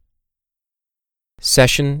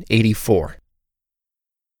Session 84.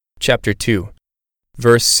 Chapter 2,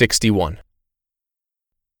 Verse 61.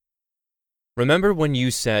 Remember when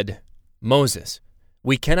you said, "Moses,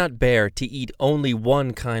 we cannot bear to eat only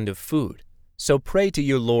one kind of food, so pray to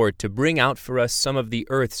your Lord to bring out for us some of the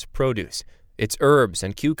earth's produce, its herbs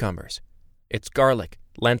and cucumbers, its garlic,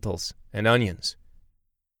 lentils, and onions."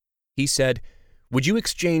 He said, "Would you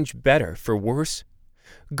exchange better for worse?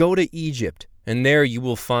 Go to Egypt, and there you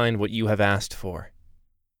will find what you have asked for."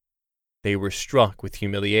 They were struck with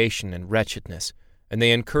humiliation and wretchedness, and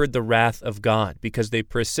they incurred the wrath of God because they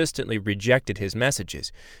persistently rejected his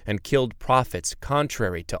messages and killed prophets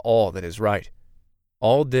contrary to all that is right.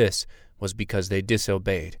 All this was because they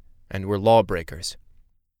disobeyed and were lawbreakers.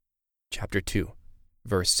 Chapter 2,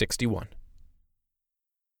 Verse 61.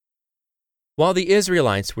 While the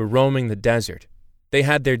Israelites were roaming the desert, they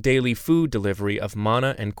had their daily food delivery of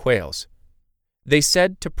manna and quails. They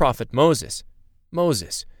said to Prophet Moses,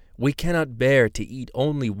 "Moses, we cannot bear to eat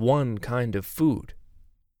only one kind of food."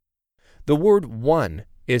 The word one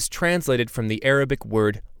is translated from the Arabic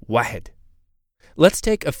word wahid. Let's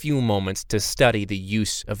take a few moments to study the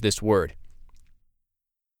use of this word.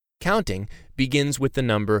 Counting begins with the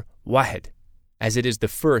number wahid, as it is the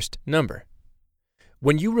first number.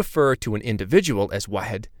 When you refer to an individual as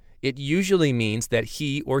wahid, it usually means that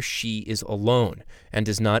he or she is alone and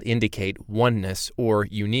does not indicate oneness or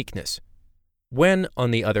uniqueness. When,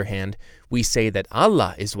 on the other hand, we say that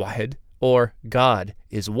Allah is wahid, or God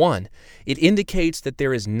is one, it indicates that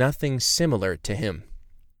there is nothing similar to him.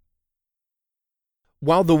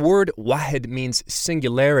 While the word wahid means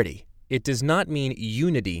singularity, it does not mean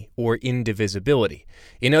unity or indivisibility.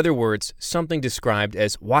 In other words, something described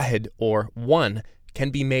as wahid or one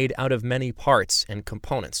can be made out of many parts and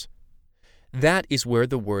components. That is where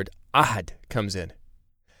the word ahad comes in.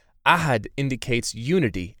 Ahad indicates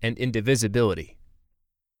unity and indivisibility.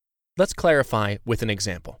 Let's clarify with an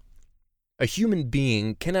example. A human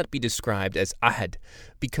being cannot be described as ahad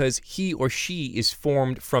because he or she is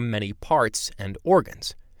formed from many parts and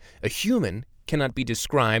organs. A human cannot be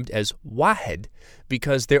described as wahid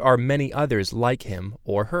because there are many others like him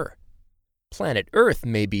or her. Planet Earth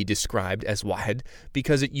may be described as wahid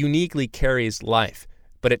because it uniquely carries life,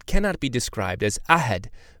 but it cannot be described as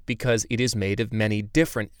ahad because it is made of many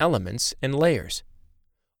different elements and layers.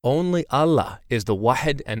 Only Allah is the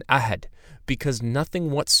wahid and ahad because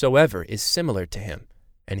nothing whatsoever is similar to him,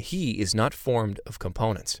 and he is not formed of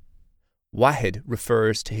components. Wahid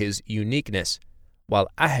refers to his uniqueness, while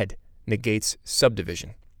ahad negates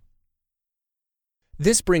subdivision.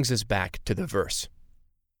 This brings us back to the verse.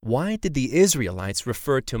 Why did the Israelites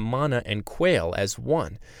refer to manna and quail as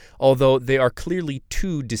one, although they are clearly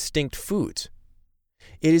two distinct foods?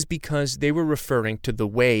 It is because they were referring to the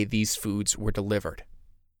way these foods were delivered.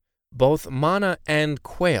 Both manna and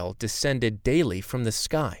quail descended daily from the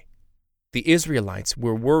sky. The Israelites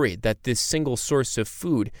were worried that this single source of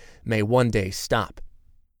food may one day stop.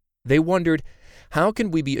 They wondered, how can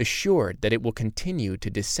we be assured that it will continue to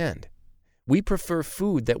descend? We prefer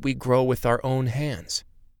food that we grow with our own hands.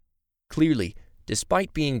 Clearly,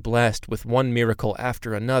 despite being blessed with one miracle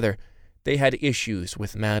after another, they had issues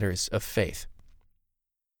with matters of faith.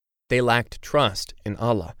 They lacked trust in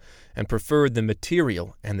Allah and preferred the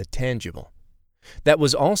material and the tangible. That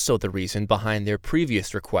was also the reason behind their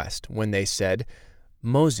previous request when they said,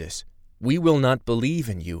 "Moses, we will not believe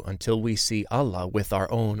in you until we see Allah with our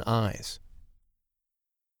own eyes."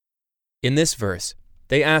 In this verse,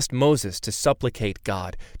 they asked Moses to supplicate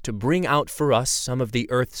God to bring out for us some of the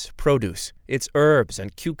earth's produce, its herbs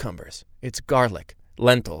and cucumbers, its garlic,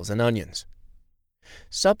 lentils, and onions.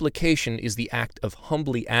 Supplication is the act of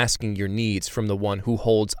humbly asking your needs from the one who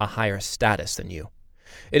holds a higher status than you.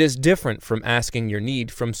 It is different from asking your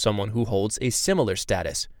need from someone who holds a similar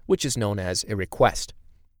status, which is known as a request.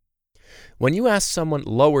 When you ask someone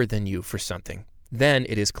lower than you for something, then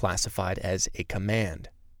it is classified as a command.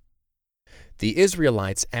 The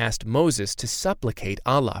Israelites asked Moses to supplicate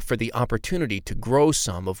Allah for the opportunity to grow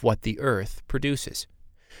some of what the earth produces.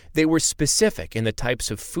 They were specific in the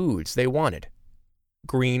types of foods they wanted: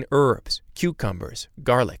 green herbs, cucumbers,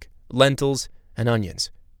 garlic, lentils, and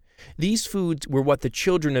onions. These foods were what the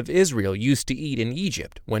children of Israel used to eat in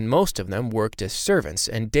Egypt when most of them worked as servants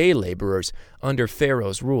and day laborers under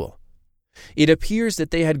Pharaoh's rule. It appears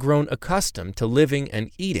that they had grown accustomed to living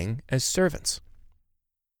and eating as servants.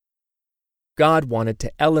 God wanted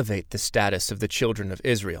to elevate the status of the children of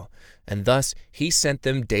Israel, and thus he sent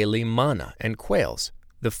them daily manna and quails,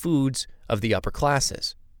 the foods of the upper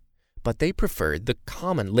classes. But they preferred the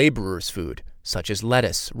common laborers' food, such as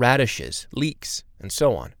lettuce, radishes, leeks, and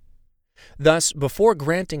so on. Thus, before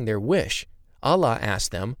granting their wish, Allah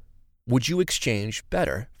asked them, "Would you exchange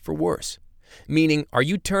better for worse?" Meaning, are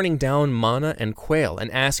you turning down manna and quail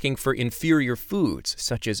and asking for inferior foods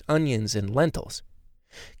such as onions and lentils?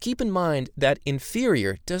 Keep in mind that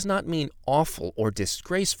inferior does not mean awful or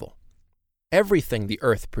disgraceful. Everything the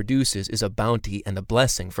earth produces is a bounty and a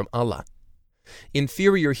blessing from Allah.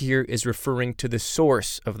 Inferior here is referring to the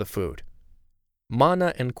source of the food.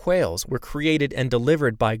 Manna and quails were created and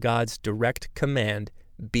delivered by God's direct command,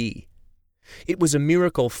 be. It was a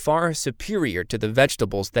miracle far superior to the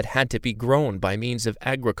vegetables that had to be grown by means of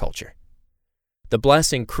agriculture. The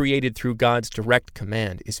blessing created through God's direct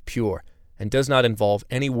command is pure and does not involve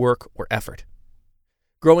any work or effort.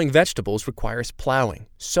 Growing vegetables requires plowing,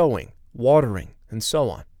 sowing, watering, and so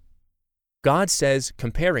on. God says,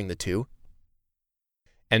 comparing the two,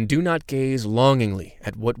 "And do not gaze longingly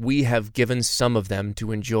at what we have given some of them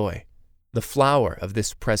to enjoy, the flower of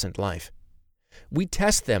this present life. We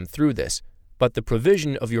test them through this, but the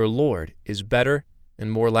provision of your Lord is better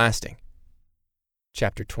and more lasting."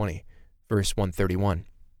 Chapter 20, verse 131.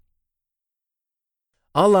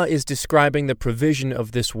 Allah is describing the provision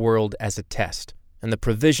of this world as a test, and the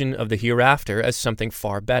provision of the hereafter as something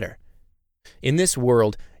far better. In this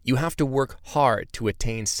world, you have to work hard to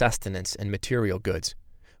attain sustenance and material goods.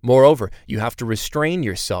 Moreover, you have to restrain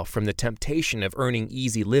yourself from the temptation of earning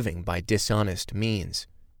easy living by dishonest means.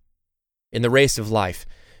 In the race of life,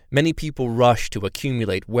 many people rush to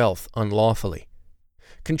accumulate wealth unlawfully.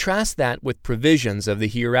 Contrast that with provisions of the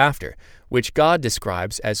hereafter, which God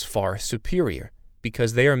describes as far superior,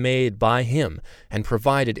 because they are made by Him and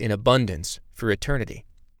provided in abundance for eternity.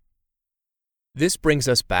 This brings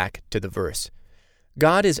us back to the verse.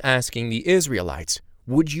 God is asking the Israelites,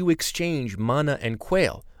 would you exchange manna and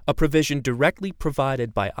quail, a provision directly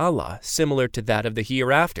provided by Allah similar to that of the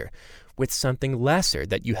hereafter, with something lesser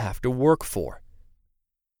that you have to work for?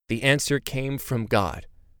 The answer came from God.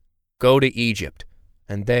 Go to Egypt,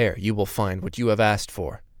 and there you will find what you have asked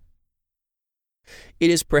for. It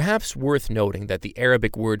is perhaps worth noting that the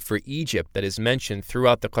Arabic word for Egypt that is mentioned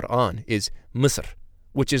throughout the Quran is Misr,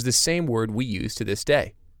 which is the same word we use to this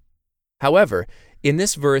day. However, in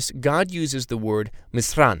this verse, God uses the word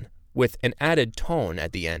Misran with an added tone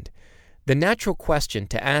at the end. The natural question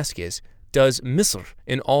to ask is, does Misr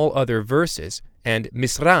in all other verses and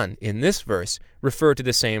Misran in this verse refer to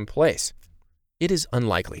the same place? It is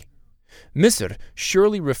unlikely. Misr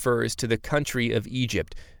surely refers to the country of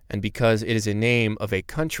Egypt, and because it is a name of a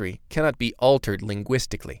country, cannot be altered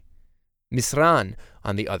linguistically. Misran,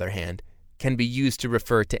 on the other hand, can be used to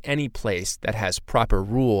refer to any place that has proper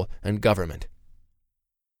rule and government.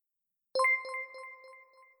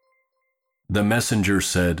 The messenger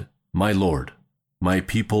said, "My Lord, my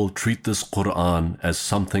people treat this Quran as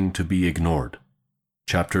something to be ignored."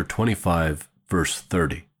 Chapter 25, verse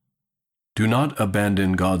 30. Do not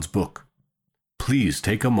abandon God's book. Please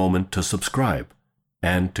take a moment to subscribe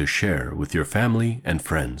and to share with your family and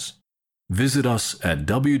friends. Visit us at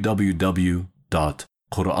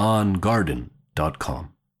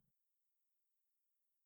www.qurangarden.com.